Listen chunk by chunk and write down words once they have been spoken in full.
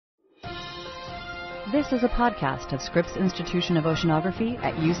This is a podcast of Scripps Institution of Oceanography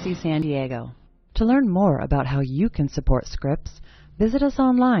at UC San Diego. To learn more about how you can support Scripps, visit us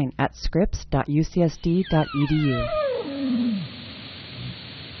online at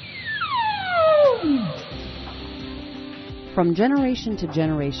scripps.ucsd.edu. From generation to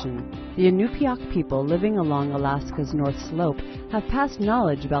generation, the Inupiaq people living along Alaska's North Slope have passed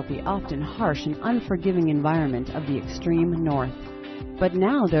knowledge about the often harsh and unforgiving environment of the extreme north. But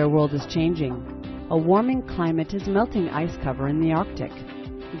now their world is changing. A warming climate is melting ice cover in the Arctic.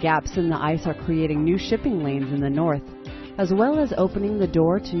 Gaps in the ice are creating new shipping lanes in the north, as well as opening the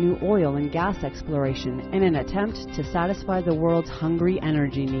door to new oil and gas exploration in an attempt to satisfy the world's hungry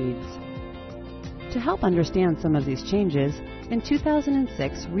energy needs. To help understand some of these changes, in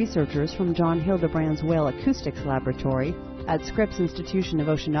 2006, researchers from John Hildebrand's Whale Acoustics Laboratory at Scripps Institution of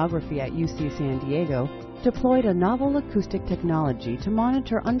Oceanography at UC San Diego deployed a novel acoustic technology to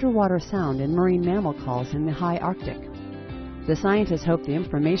monitor underwater sound in marine mammal calls in the high Arctic. The scientists hope the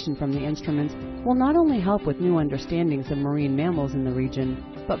information from the instruments will not only help with new understandings of marine mammals in the region,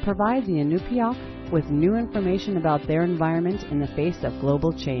 but provide the Inupiaq with new information about their environment in the face of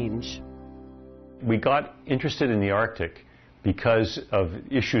global change. We got interested in the Arctic because of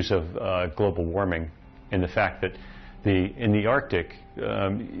issues of global warming and the fact that in the Arctic,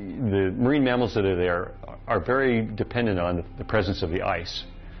 the marine mammals that are there are very dependent on the presence of the ice.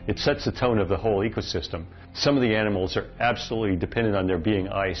 It sets the tone of the whole ecosystem. Some of the animals are absolutely dependent on there being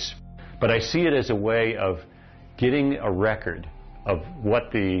ice. But I see it as a way of getting a record of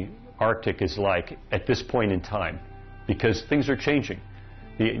what the Arctic is like at this point in time, because things are changing.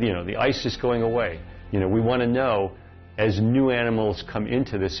 The ice is going away. We want to know as new animals come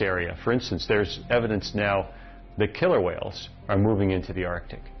into this area. For instance, there's evidence now that killer whales are moving into the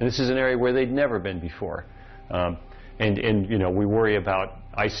Arctic. And this is an area where they'd never been before. We worry about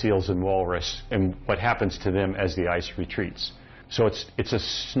ice seals and walrus and what happens to them as the ice retreats. So it's a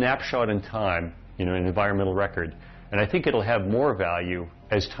snapshot in time, an environmental record. And I think it'll have more value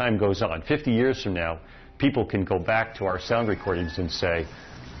as time goes on. 50 years from now, people can go back to our sound recordings and say,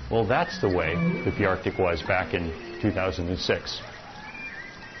 well, that's the way that the Arctic was back in 2006.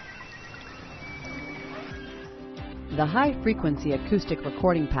 The High-Frequency Acoustic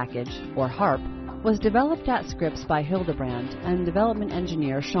Recording Package, or HARP, was developed at Scripps by Hildebrand and development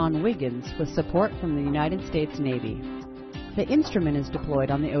engineer Sean Wiggins with support from the United States Navy. The instrument is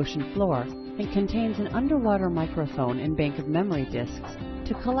deployed on the ocean floor and contains an underwater microphone and bank of memory disks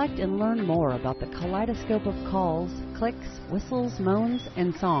to collect and learn more about the kaleidoscope of calls, clicks, whistles, moans,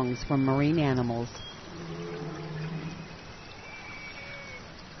 and songs from marine animals.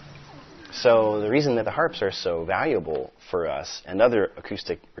 So the reason that the harps are so valuable for us and other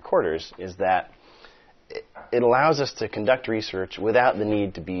acoustic recorders is that it allows us to conduct research without the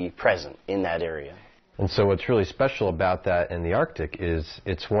need to be present in that area. And so what's really special about that in the Arctic is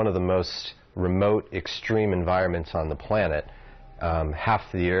it's one of the most remote, extreme environments on the planet.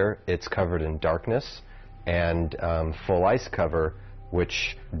 Half the year it's covered in darkness and full ice cover,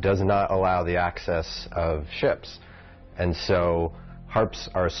 which does not allow the access of ships. And so harps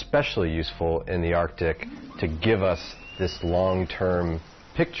are especially useful in the Arctic to give us this long-term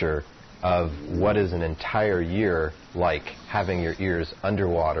picture of what is an entire year like having your ears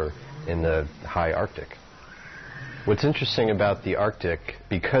underwater in the high Arctic. What's interesting about the Arctic,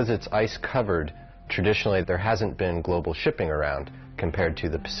 because it's ice-covered, traditionally there hasn't been global shipping around compared to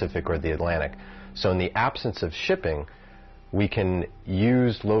the Pacific or the Atlantic. So in the absence of shipping, we can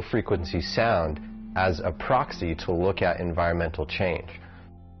use low-frequency sound as a proxy to look at environmental change.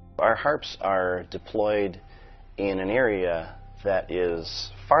 Our harps are deployed in an area that is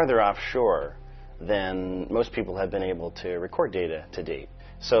farther offshore than most people have been able to record data to date.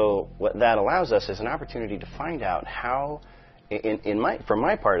 So what that allows us is an opportunity to find out how, from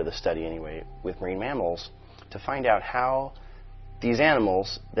my part of the study anyway, with marine mammals, to find out how these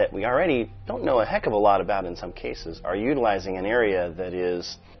animals that we already don't know a heck of a lot about in some cases are utilizing an area that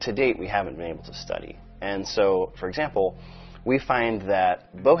is, to date, we haven't been able to study. And so, for example, we find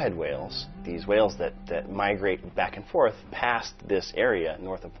that bowhead whales, these whales that migrate back and forth past this area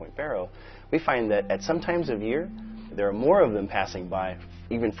north of Point Barrow, we find that at some times of year, there are more of them passing by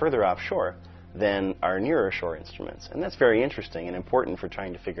even further offshore than our nearer shore instruments. And that's very interesting and important for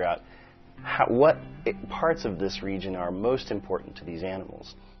trying to figure out what parts of this region are most important to these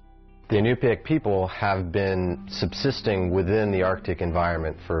animals. The Inupiaq people have been subsisting within the Arctic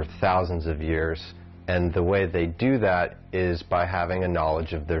environment for thousands of years, and the way they do that is by having a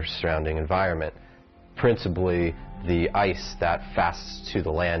knowledge of their surrounding environment, principally the ice that fasts to the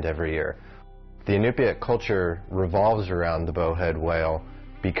land every year. The Inupiaq culture revolves around the bowhead whale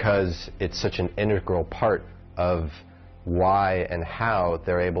because it's such an integral part of why and how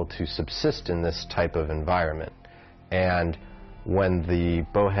they're able to subsist in this type of environment. And when the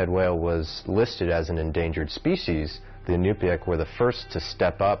bowhead whale was listed as an endangered species, the Inupiaq were the first to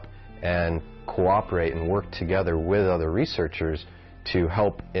step up and cooperate and work together with other researchers to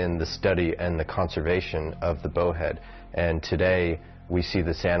help in the study and the conservation of the bowhead. And today we see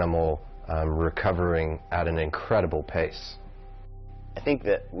this animal recovering at an incredible pace. I think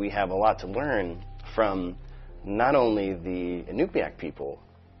that we have a lot to learn from not only the Inupiaq people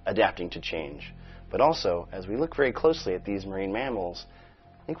adapting to change, but also, as we look very closely at these marine mammals,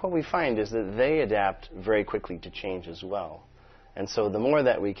 I think what we find is that they adapt very quickly to change as well. And so the more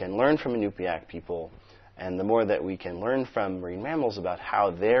that we can learn from Inupiaq people, and the more that we can learn from marine mammals about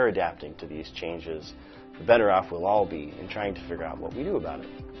how they're adapting to these changes, the better off we'll all be in trying to figure out what we do about it.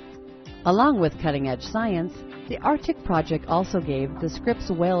 Along with cutting-edge science, the Arctic Project also gave the Scripps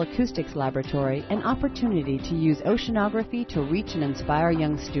Whale Acoustics Laboratory an opportunity to use oceanography to reach and inspire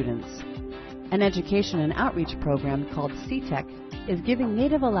young students. An education and outreach program called CTEC is giving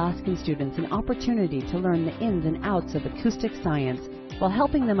Native Alaskan students an opportunity to learn the ins and outs of acoustic science while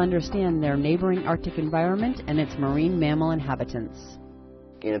helping them understand their neighboring Arctic environment and its marine mammal inhabitants.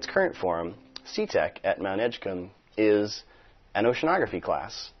 In its current form, CTEC at Mount Edgecombe is an oceanography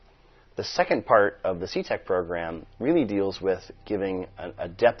class. The second part of the CTEC program really deals with giving a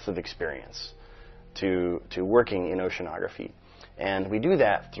depth of experience to working in oceanography. And we do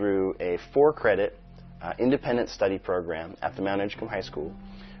that through a 4-credit independent study program at the Mount Edgecombe High School,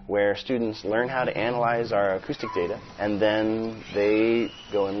 where students learn how to analyze our acoustic data, and then they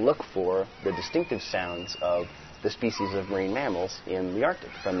go and look for the distinctive sounds of the species of marine mammals in the Arctic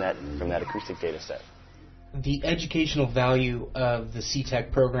from that acoustic data set. The educational value of the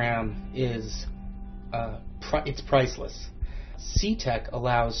CTEC program is it's priceless. CTEC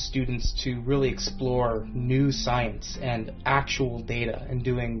allows students to really explore new science and actual data and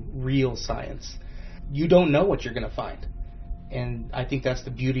doing real science. You don't know what you're going to find. And I think that's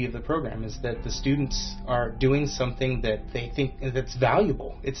the beauty of the program, is that the students are doing something that they think that's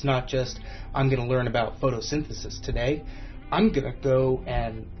valuable. It's not just, I'm going to learn about photosynthesis today. I'm going to go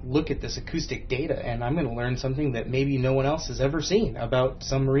and look at this acoustic data, and I'm going to learn something that maybe no one else has ever seen about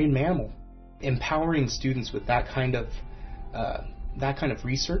some marine mammal. Empowering students with that kind of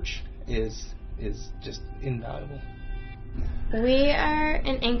research is just invaluable. We are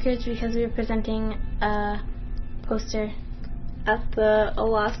in Anchorage because we were presenting a poster at the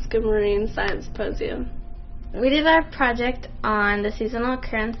Alaska Marine Science Symposium. We did our project on the seasonal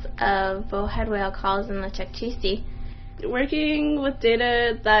occurrence of bowhead whale calls in the Chukchi Sea. Working with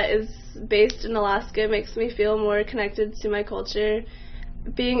data that is based in Alaska makes me feel more connected to my culture.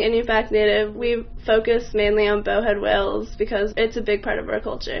 Being Inupiaq Native, we focus mainly on bowhead whales because it's a big part of our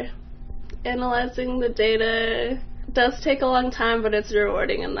culture. Analyzing the data does take a long time, but it's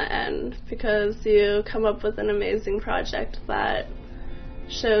rewarding in the end because you come up with an amazing project that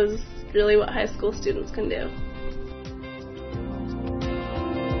shows really what high school students can do.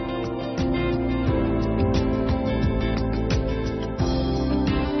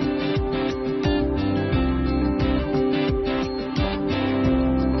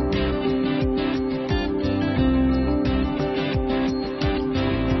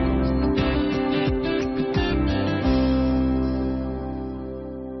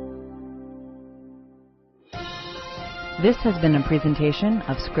 This has been a presentation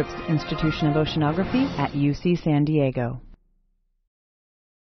of Scripps Institution of Oceanography at UC San Diego.